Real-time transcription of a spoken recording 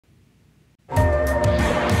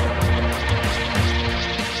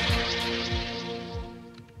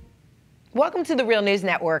Welcome to the Real News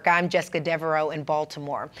Network. I'm Jessica Devereaux in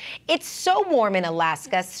Baltimore. It's so warm in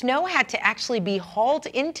Alaska, snow had to actually be hauled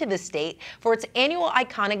into the state for its annual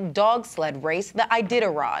iconic dog sled race, the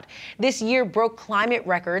Iditarod. This year broke climate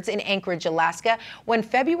records in Anchorage, Alaska, when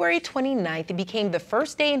February 29th became the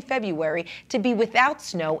first day in February to be without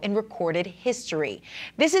snow in recorded history.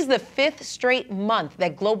 This is the fifth straight month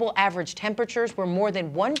that global average temperatures were more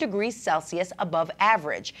than 1 degree Celsius above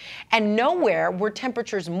average. And nowhere were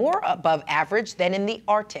temperatures more above average than in the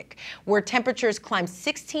Arctic, where temperatures climb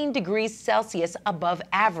 16 degrees Celsius above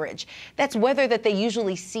average. That's weather that they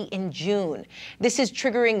usually see in June. This is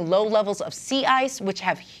triggering low levels of sea ice, which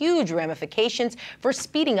have huge ramifications for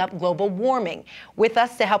speeding up global warming. With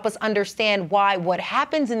us to help us understand why what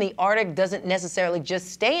happens in the Arctic doesn't necessarily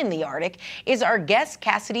just stay in the Arctic is our guest,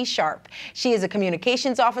 Cassady Sharp. She is a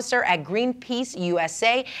communications officer at Greenpeace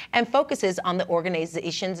USA and focuses on the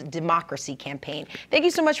organization's democracy campaign. Thank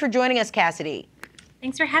you so much for joining us, Cassady.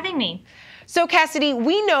 Thanks for having me. So, Cassady,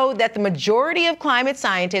 we know that the majority of climate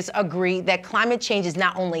scientists agree that climate change is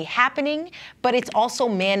not only happening, but it's also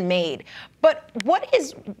man-made. But what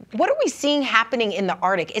are we seeing happening in the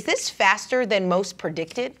Arctic? Is this faster than most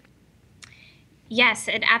predicted? Yes,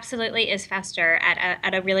 it absolutely is faster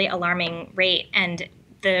at a really alarming rate. And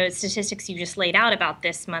the statistics you just laid out about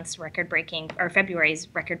this month's record-breaking, or February's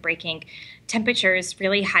record-breaking temperatures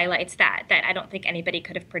really highlights that I don't think anybody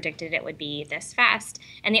could have predicted it would be this fast.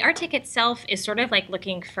 And the Arctic itself is sort of like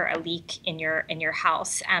looking for a leak in your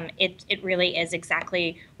house. It really is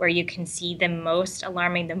exactly where you can see the most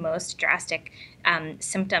alarming, the most drastic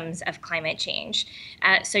symptoms of climate change.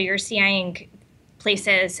 So you're seeing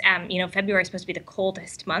places, February is supposed to be the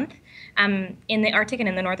coldest month in the Arctic and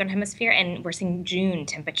in the Northern Hemisphere, and we're seeing June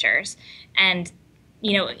temperatures. And,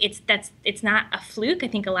 it's not a fluke. I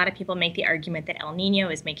think a lot of people make the argument that El Nino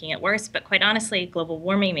is making it worse, but quite honestly, global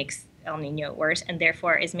warming makes El Nino worse, and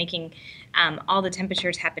therefore is making all the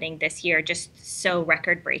temperatures happening this year just so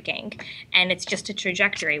record-breaking. And it's just a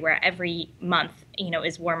trajectory where every month,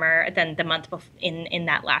 is warmer than the month in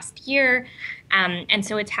that last year. And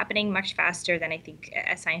so it's happening much faster than I think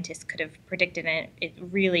a scientist could have predicted. And it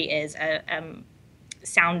really is a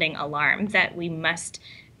sounding alarm that we must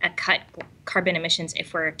cut carbon emissions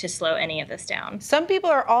if we're to slow any of this down. Some people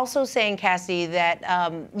are also saying, Cassady, that,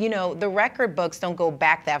 the record books don't go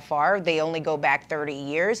back that far. They only go back 30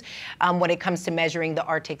 years when it comes to measuring the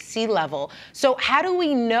Arctic sea level. So how do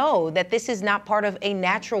we know that this is not part of a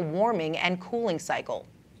natural warming and cooling cycle?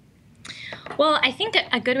 Well, I think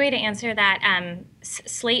a good way to answer that,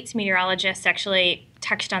 Slate's meteorologist actually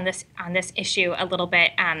touched on this issue a little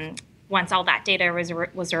bit once all that data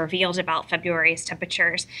was revealed about February's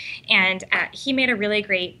temperatures. And he made a really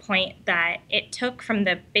great point that it took from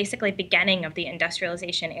the basically beginning of the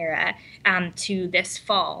industrialization era to this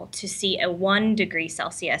fall to see a 1 degree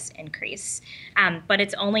Celsius increase. But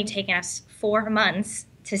it's only taken us 4 months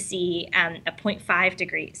to see a 0.5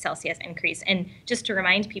 degree Celsius increase. And just to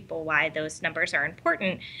remind people why those numbers are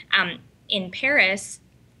important, in Paris,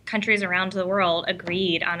 countries around the world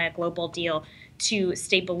agreed on a global deal to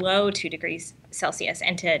stay below 2 degrees Celsius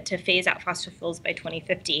and to phase out fossil fuels by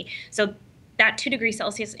 2050. So that 2 degrees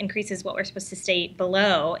Celsius increase is what we're supposed to stay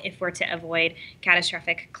below if we're to avoid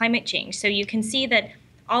catastrophic climate change. So you can see that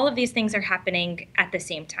all of these things are happening at the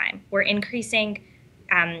same time. We're increasing,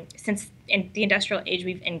 since in the industrial age,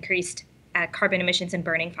 we've increased carbon emissions and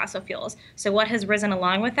burning fossil fuels. So what has risen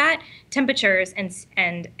along with that? Temperatures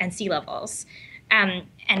and sea levels.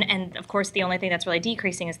 And of course, the only thing that's really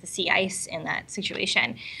decreasing is the sea ice in that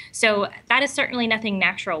situation. So that is certainly nothing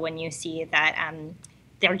natural when you see that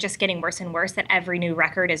they're just getting worse and worse, that every new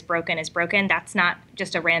record is broken. That's not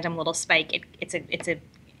just a random little spike. It's a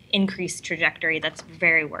increased trajectory that's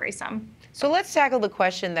very worrisome. So let's tackle the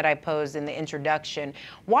question that I posed in the introduction.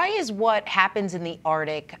 Why is what happens in the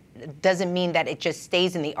Arctic doesn't mean that it just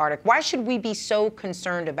stays in the Arctic? Why should we be so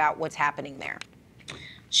concerned about what's happening there?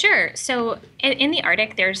 Sure. So in the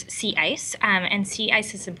Arctic, there's sea ice, and sea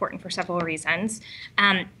ice is important for several reasons.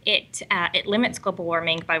 It limits global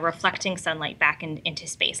warming by reflecting sunlight back into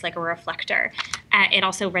space, like a reflector. It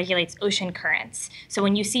also regulates ocean currents. So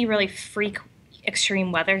when you see really freak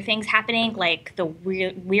extreme weather things happening, like the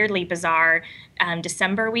weirdly bizarre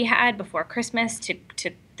December we had before Christmas to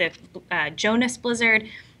the Jonas blizzard,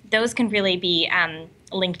 those can really be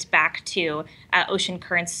linked back to ocean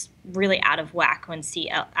currents really out of whack when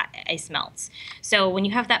sea ice melts. So when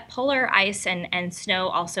you have that polar ice and snow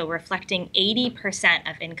also reflecting 80%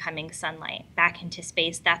 of incoming sunlight back into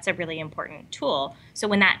space, that's a really important tool. So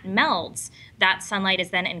when that melts, that sunlight is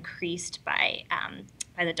then increased by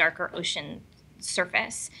the darker ocean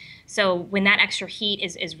surface. So when that extra heat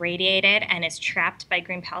is radiated and is trapped by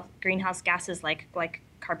greenhouse gases like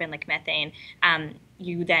carbon, like methane,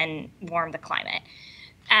 you then warm the climate.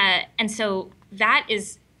 And so that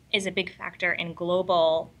is a big factor in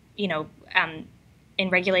global, in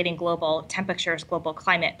regulating global temperatures, global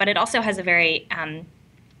climate. But it also has a very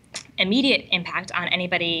immediate impact on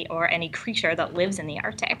anybody or any creature that lives in the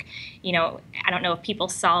Arctic. I don't know if people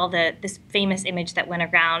saw this famous image that went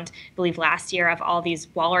around, I believe last year, of all these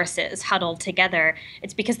walruses huddled together.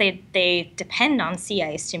 It's because they depend on sea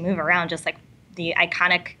ice to move around, just like the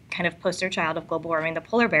iconic kind of poster child of global warming, the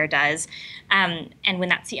polar bear, does. And when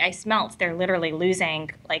that sea ice melts, they're literally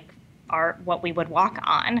losing what we would walk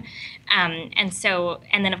on. And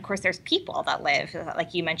then of course there's people that live,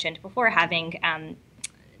 like you mentioned before, having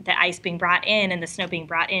the ice being brought in and the snow being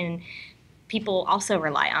brought in. People also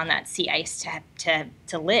rely on that sea ice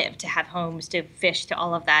to live, to have homes, to fish, to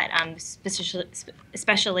all of that,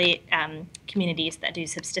 especially communities that do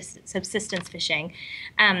subsistence fishing.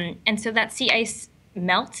 And so that sea ice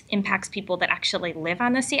melt impacts people that actually live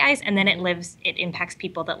on the sea ice, and then it impacts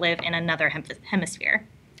people that live in another hemisphere.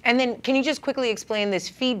 And then can you just quickly explain this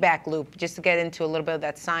feedback loop, just to get into a little bit of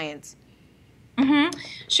that science? Mm-hmm.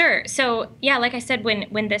 Sure. So yeah, like I said,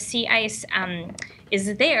 when the sea ice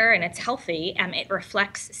is there and it's healthy, it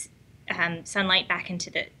reflects sunlight back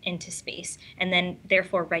into space, and then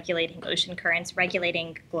therefore regulating ocean currents,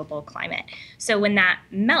 regulating global climate. So when that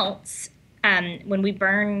melts, when we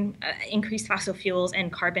burn increased fossil fuels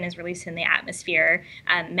and carbon is released in the atmosphere,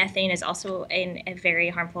 methane is also a very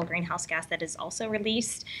harmful greenhouse gas that is also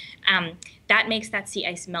released. That makes that sea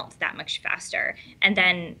ice melt that much faster, and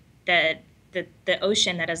then the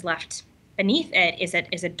ocean that is left beneath it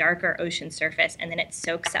is a darker ocean surface, and then it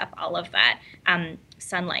soaks up all of that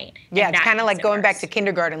sunlight. Yeah, it's kind of like going back to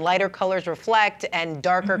kindergarten. Lighter colors reflect, and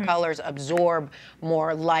darker colors absorb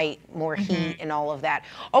more light, more heat, and all of that.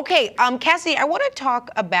 Okay, Cassady, I want to talk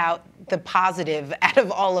about the positive out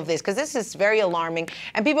of all of this, because this is very alarming,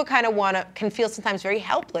 and people kind of can feel sometimes very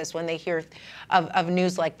helpless when they hear of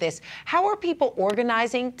news like this. How are people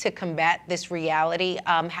organizing to combat this reality?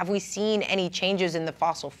 Have we seen any changes in the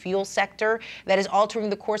fossil fuel sector that is altering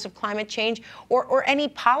the course of climate change, or any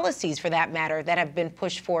policies, for that matter, that have been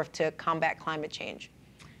pushed forth to combat climate change?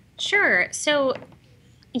 Sure. So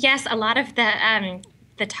yes, a lot of the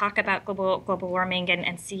talk about global warming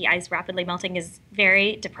and sea ice rapidly melting is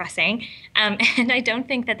very depressing. And I don't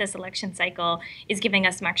think that this election cycle is giving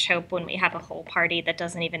us much hope when we have a whole party that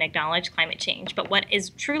doesn't even acknowledge climate change. But what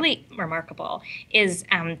is truly remarkable is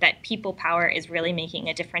that people power is really making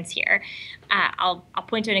a difference here. I'll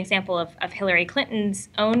point to an example of Hillary Clinton's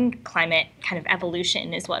own climate kind of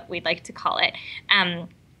evolution, is what we'd like to call it.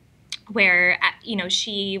 Where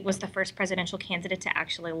she was the first presidential candidate to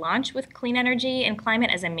actually launch with clean energy and climate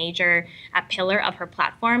as a major pillar of her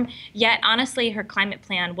platform. Yet, honestly, her climate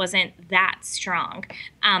plan wasn't that strong.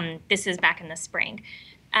 This is back in the spring.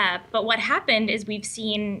 But what happened is we've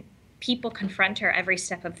seen people confront her every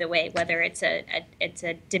step of the way, whether it's a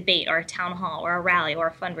debate or a town hall or a rally or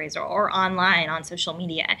a fundraiser or online on social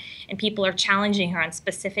media, and people are challenging her on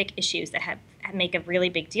specific issues that make a really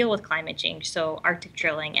big deal with climate change. So Arctic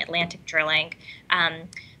drilling, Atlantic drilling,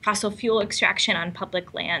 fossil fuel extraction on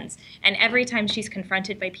public lands. And every time she's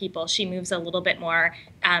confronted by people, she moves a little bit more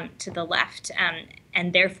to the left,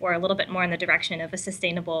 and therefore a little bit more in the direction of a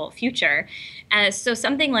sustainable future. So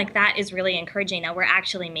something like that is really encouraging. Now we're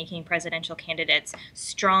actually making presidential candidates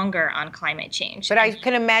stronger on climate change. But I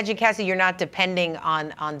can imagine, Cassady, you're not depending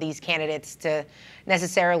on these candidates to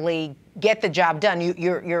necessarily get the job done.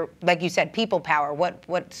 You're like you said, people power.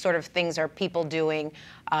 What sort of things are people doing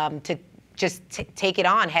to just take it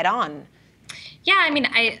on head on? Yeah, I mean,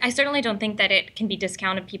 I certainly don't think that it can be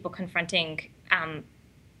discounted, people confronting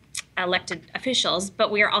elected officials,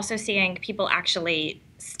 but we are also seeing people actually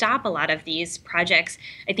stop a lot of these projects.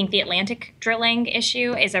 I think the Atlantic drilling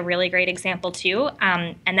issue is a really great example too,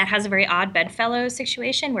 and that has a very odd bedfellow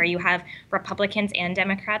situation where you have Republicans and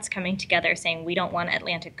Democrats coming together saying we don't want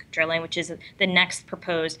Atlantic drilling, which is the next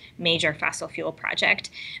proposed major fossil fuel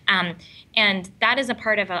project. And that is a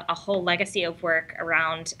part of a whole legacy of work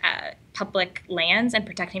around public lands and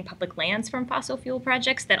protecting public lands from fossil fuel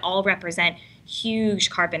projects that all represent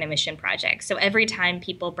huge carbon emission projects. So every time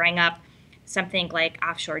people bring up something like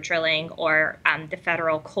offshore drilling or the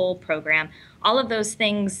federal coal program, all of those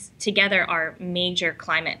things together are major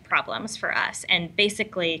climate problems for us and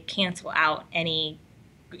basically cancel out any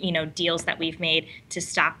deals that we've made to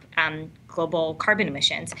stop global carbon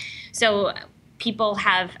emissions. So people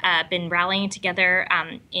have been rallying together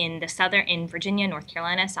in Virginia, North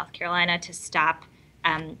Carolina, South Carolina to stop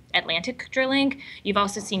Atlantic drilling. You've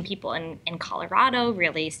also seen people in Colorado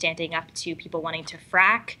really standing up to people wanting to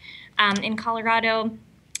frack in Colorado.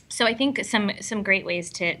 So I think some great ways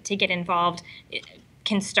to get involved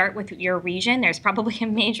can start with your region. There's probably a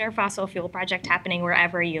major fossil fuel project happening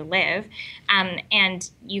wherever you live, and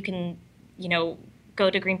you can, go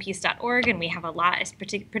to greenpeace.org, and we have a lot,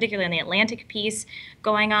 particularly in the Atlantic piece,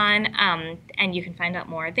 going on, and you can find out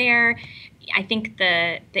more there. I think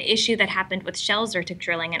the issue that happened with Shell Zertic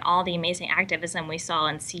drilling and all the amazing activism we saw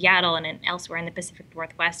in Seattle and elsewhere in the Pacific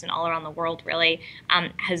Northwest and all around the world really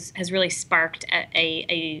has really sparked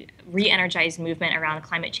a re-energized movement around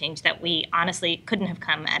climate change that we honestly couldn't have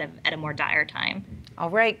come at a more dire time. All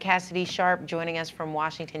right, Cassady Sharp joining us from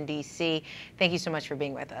Washington, D.C. Thank you so much for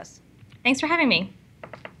being with us. Thanks for having me.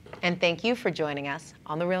 And thank you for joining us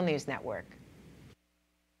on the Real News Network.